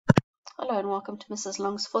Hello and welcome to Mrs.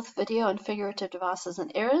 Long's fourth video on figurative devices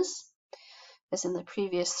and errors. As in the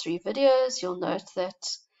previous three videos, you'll note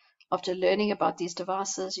that after learning about these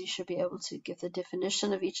devices, you should be able to give the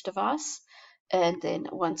definition of each device, and then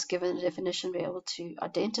once given the definition, be able to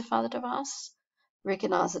identify the device,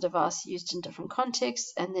 recognize the device used in different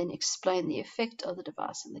contexts, and then explain the effect of the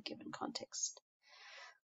device in the given context.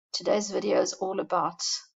 Today's video is all about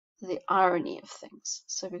the irony of things.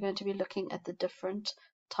 So we're going to be looking at the different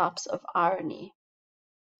types of irony.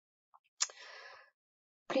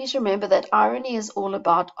 Please remember that irony is all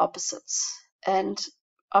about opposites, and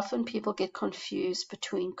often people get confused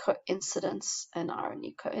between coincidence and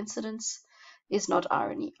irony. Coincidence is not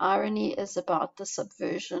irony. Irony is about the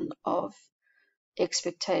subversion of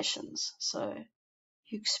expectations. So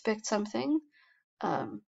you expect something,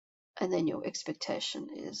 and then your expectation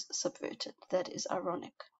is subverted. That is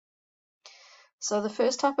ironic. So the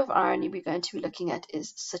first type of irony we're going to be looking at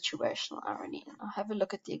is situational irony. And I'll have a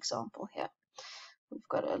look at the example here. We've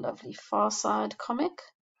got a lovely Far Side comic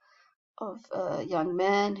of a young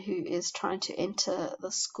man who is trying to enter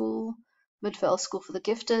the school, Midvale School for the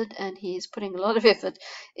Gifted, and he's putting a lot of effort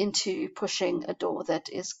into pushing a door that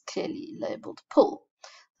is clearly labeled pull.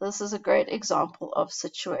 This is a great example of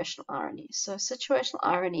situational irony. So situational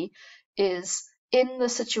irony is in the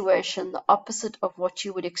situation, the opposite of what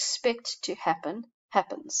you would expect to happen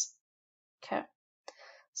happens. Okay.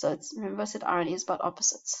 So remember I said irony is about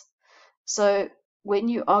opposites. So when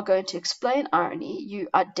you are going to explain irony, you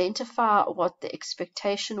identify what the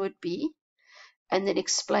expectation would be, and then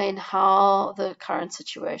explain how the current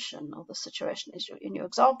situation, or the situation is in your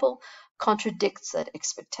example, contradicts that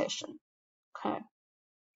expectation. Okay.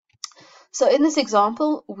 So in this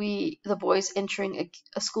example, the boy's entering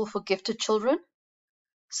a school for gifted children,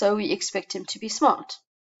 so we expect him to be smart.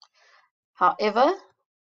 However,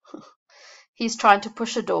 he's trying to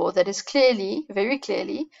push a door that is clearly, very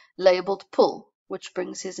clearly, labeled pull, which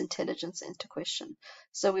brings his intelligence into question.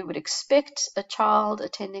 So we would expect a child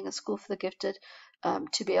attending a school for the gifted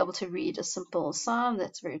to be able to read a simple sign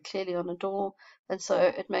that's very clearly on a door, and so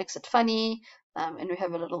it makes it funny, and we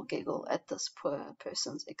have a little giggle at this poor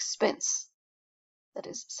person's expense. That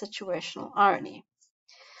is situational irony.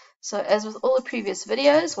 So as with all the previous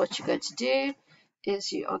videos, what you're going to do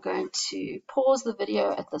is you are going to pause the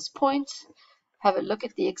video at this point, have a look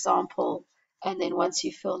at the example, and then once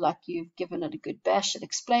you feel like you've given it a good bash at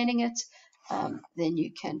explaining it, then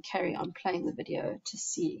you can carry on playing the video to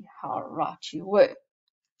see how right you were.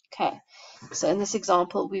 Okay, so in this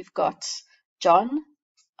example, we've got John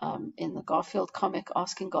in the Garfield comic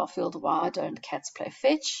asking Garfield, why don't cats play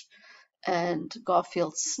fetch? And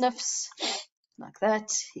Garfield sniffs like that.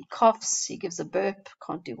 He coughs, he gives a burp,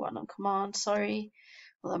 can't do one on command, sorry.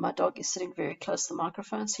 Although my dog is sitting very close to the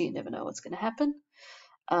microphone, so you never know what's going to happen.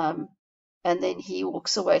 And then he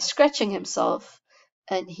walks away scratching himself,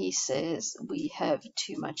 and he says, we have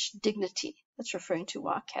too much dignity. That's referring to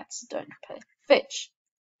why cats don't play fetch.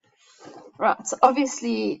 Right, so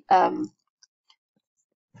obviously, oh,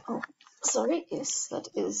 sorry, yes, that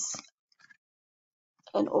is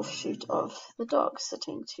an offshoot of the dog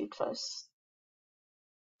sitting too close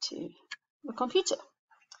to the computer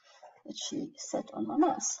that she sat on my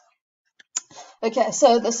mouse. Okay,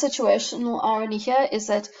 so the situational irony here is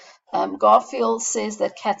that Garfield says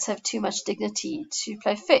that cats have too much dignity to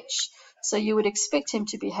play fetch, so you would expect him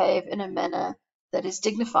to behave in a manner that is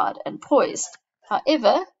dignified and poised.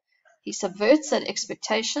 However, he subverts that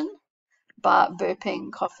expectation by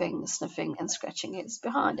burping, coughing, sniffing, and scratching his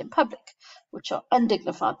behind in public, which are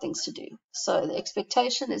undignified things to do. So the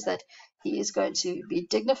expectation is that he is going to be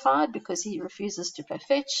dignified because he refuses to play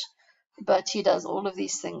fetch, but he does all of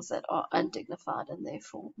these things that are undignified and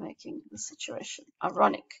therefore making the situation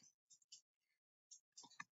ironic.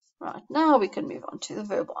 Right, now we can move on to the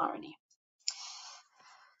verbal irony.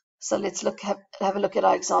 So let's have a look at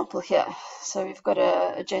our example here. So we've got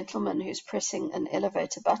a gentleman who's pressing an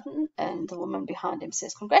elevator button, and the woman behind him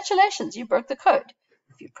says, congratulations, you broke the code.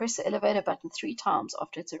 If you press the elevator button 3 times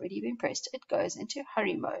after it's already been pressed, it goes into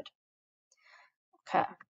hurry mode. Okay.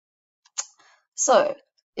 So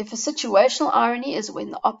if a situational irony is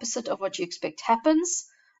when the opposite of what you expect happens,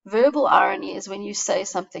 verbal irony is when you say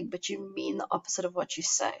something but you mean the opposite of what you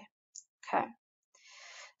say. Okay.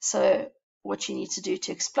 So what you need to do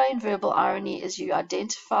to explain verbal irony is you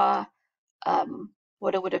identify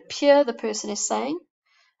what it would appear the person is saying,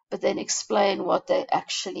 but then explain what they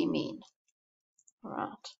actually mean. All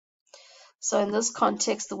right. So in this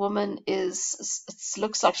context, the woman it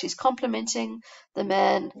looks like she's complimenting the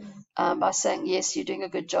man by saying, yes, you're doing a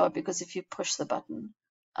good job, because if you push the button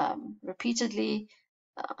repeatedly,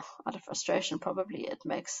 Out of frustration, probably it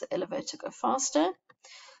makes the elevator go faster.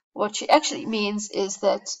 What she actually means is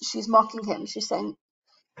that she's mocking him. She's saying,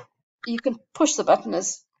 you can push the button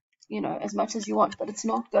as much as you want, but it's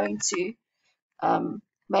not going to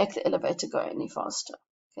make the elevator go any faster.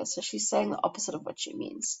 Okay, so she's saying the opposite of what she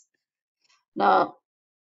means. Now,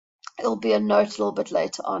 it'll be a note a little bit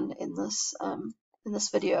later on in this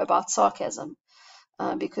video about sarcasm,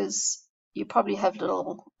 because you probably have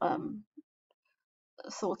little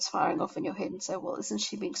thoughts firing off in your head and say, well, isn't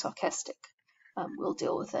she being sarcastic? We'll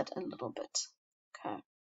deal with that in a little bit. Okay.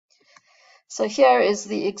 So here is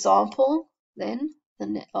the example then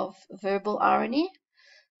of verbal irony.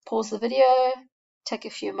 Pause the video, take a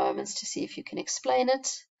few moments to see if you can explain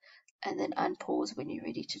it, and then unpause when you're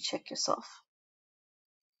ready to check yourself.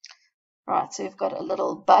 Right, so we've got a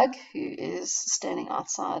little bug who is standing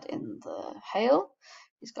outside in the hail.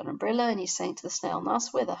 He's got an umbrella and he's saying to the snail,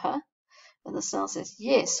 nice weather, huh? And the snail says,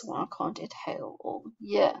 yes, why can't it hail all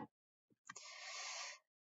year?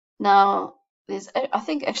 Now, I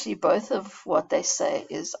think actually both of what they say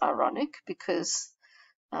is ironic, because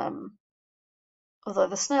although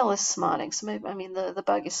the snail is smiling, so maybe, I mean, the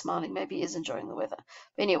bug is smiling, maybe he is enjoying the weather.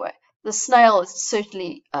 But anyway, the snail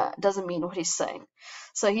certainly doesn't mean what he's saying.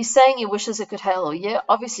 So he's saying he wishes it could hail all year.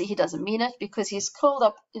 Obviously, he doesn't mean it, because he's curled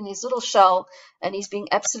up in his little shell and he's being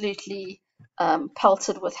absolutely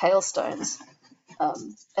pelted with hailstones,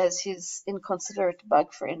 as his inconsiderate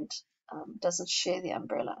bug friend doesn't share the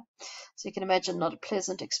umbrella. So you can imagine not a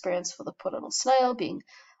pleasant experience for the poor little snail, being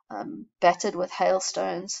battered with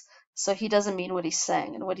hailstones. So he doesn't mean what he's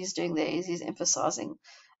saying, and what he's doing there is he's emphasizing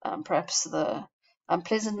perhaps the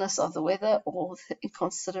unpleasantness of the weather or the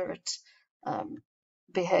inconsiderate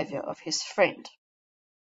behavior of his friend.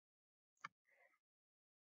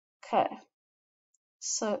 Okay,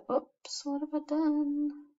 so oops, what have I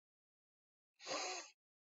done?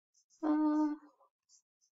 Sorry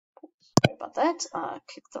about that, I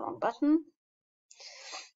clicked the wrong button.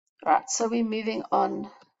 Right, so we're moving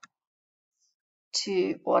on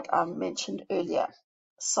to what I mentioned earlier,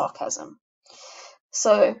 sarcasm.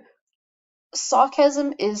 So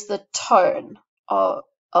sarcasm is the tone of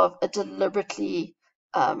a deliberately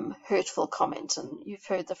hurtful comment, and you've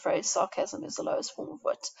heard the phrase sarcasm is the lowest form of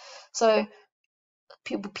wit. So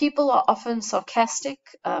people are often sarcastic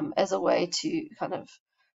as a way to kind of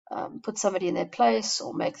put somebody in their place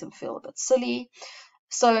or make them feel a bit silly.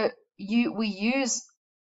 So we use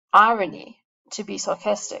irony to be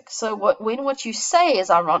sarcastic. So when what you say is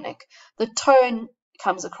ironic, the tone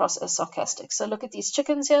comes across as sarcastic. So look at these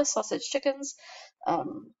chickens here, sausage chickens,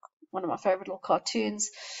 one of my favorite little cartoons.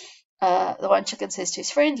 The one chicken says to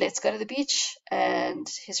his friend, let's go to the beach, and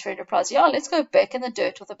his friend replies, yeah, let's go bake in the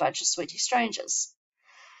dirt with a bunch of sweaty strangers.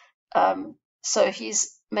 So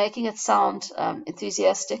he's making it sound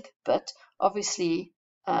enthusiastic, but obviously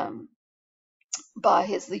by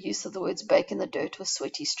the use of the words bake in the dirt with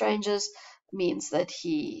sweaty strangers means that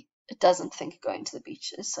he doesn't think going to the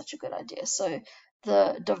beach is such a good idea. So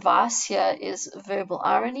the device here is verbal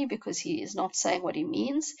irony, because he is not saying what he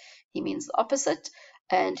means the opposite,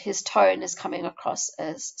 and his tone is coming across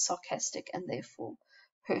as sarcastic and therefore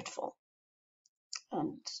hurtful,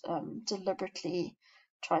 and deliberately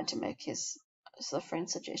trying to make the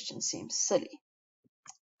friend's suggestion seem silly.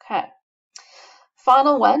 Okay.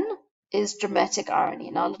 Final one is dramatic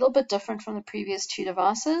irony. Now, a little bit different from the previous two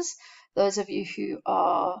devices. Those of you who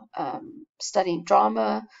are studying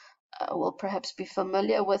drama will perhaps be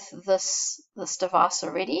familiar with this device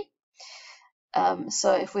already.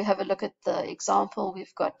 So if we have a look at the example,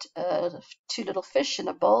 we've got two little fish in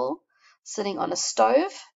a bowl sitting on a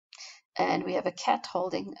stove, and we have a cat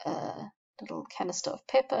holding a little canister of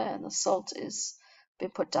pepper, and the salt is been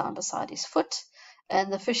put down beside his foot.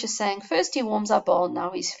 And the fish is saying, first he warms our bowl,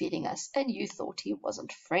 now he's feeding us, and you thought he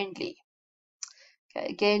wasn't friendly. Okay,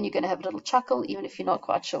 again, you're going to have a little chuckle, even if you're not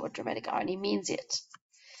quite sure what dramatic irony means yet.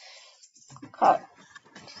 Okay,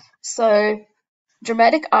 so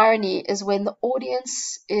dramatic irony is when the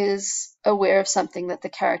audience is aware of something that the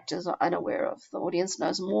characters are unaware of. The audience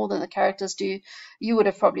knows more than the characters do. You would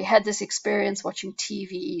have probably had this experience watching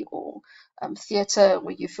TV or theatre,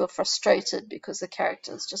 where you feel frustrated because the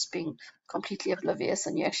character is just being completely oblivious,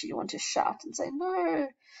 and you actually want to shout and say, no,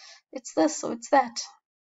 it's this or it's that.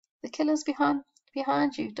 The killer's behind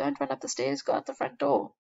you. Don't run up the stairs, go out the front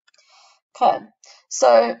door. Okay,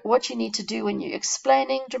 so what you need to do when you're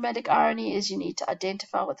explaining dramatic irony is you need to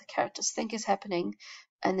identify what the characters think is happening,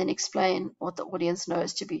 and then explain what the audience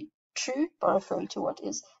knows to be true by referring to what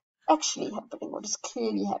is actually happening, what is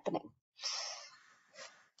clearly happening.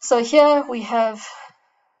 So here we have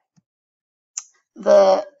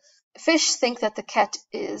the fish think that the cat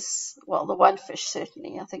is, well, the one fish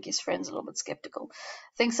certainly, I think his friend's a little bit skeptical,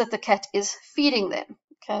 thinks that the cat is feeding them,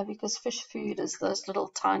 okay, because fish food is those little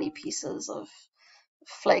tiny pieces of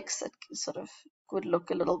flakes that sort of would look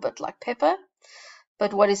a little bit like pepper.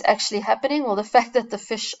 But what is actually happening? Well, the fact that the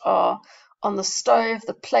fish are on the stove,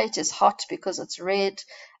 the plate is hot because it's red,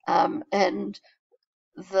 and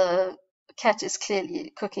the cat is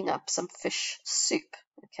clearly cooking up some fish soup,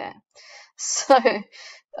 okay? So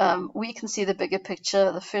we can see the bigger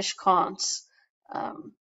picture, the fish can't.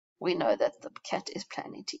 We know that the cat is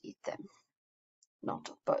planning to eat them. Not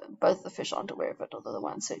both the fish aren't aware of it, although the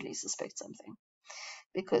one certainly suspects something.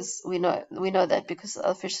 Because we know that because the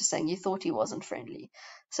other fish is saying you thought he wasn't friendly.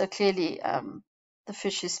 So clearly the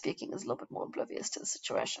fish who's speaking is a little bit more oblivious to the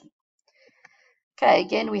situation. Okay,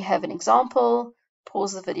 again we have an example.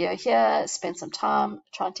 Pause the video here, spend some time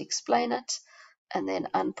trying to explain it, and then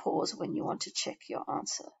unpause when you want to check your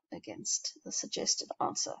answer against the suggested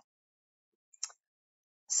answer.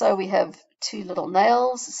 So we have two little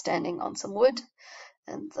nails standing on some wood,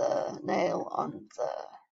 and the nail on the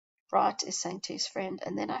right is saying to his friend,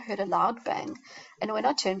 and then I heard a loud bang, and when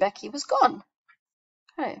I turned back he was gone.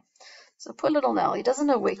 Okay, so poor little nail, he doesn't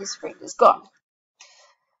know where his friend is gone.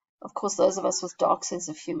 Of course, those of us with dark sense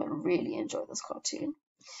of humor really enjoy this cartoon,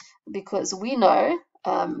 because we know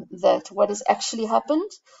that what has actually happened,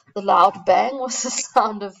 the loud bang was the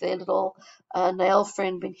sound of their little nail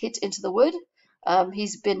friend being hit into the wood.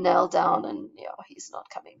 He's been nailed down and yeah, he's not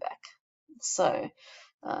coming back. So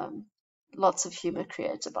lots of humor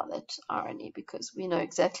created by that irony, because we know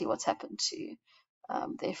exactly what's happened to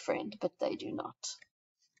their friend, but they do not.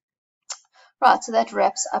 Right, so that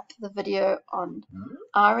wraps up the video on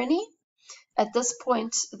irony. At this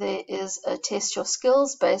point, there is a test your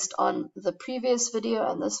skills based on the previous video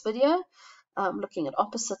and this video, looking at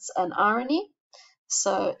opposites and irony.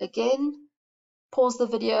 So again, pause the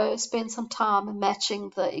video, spend some time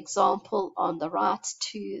matching the example on the right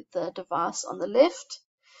to the device on the left.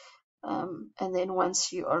 And then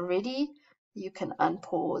once you are ready, you can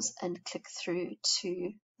unpause and click through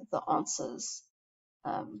to the answers,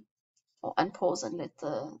 or unpause and let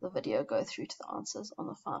the video go through to the answers on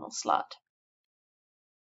the final slide.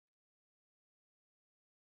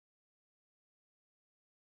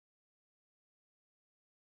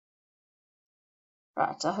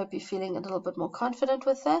 Right, I hope you're feeling a little bit more confident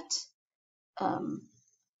with that.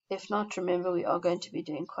 If not, remember we are going to be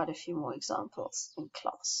doing quite a few more examples in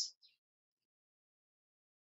class.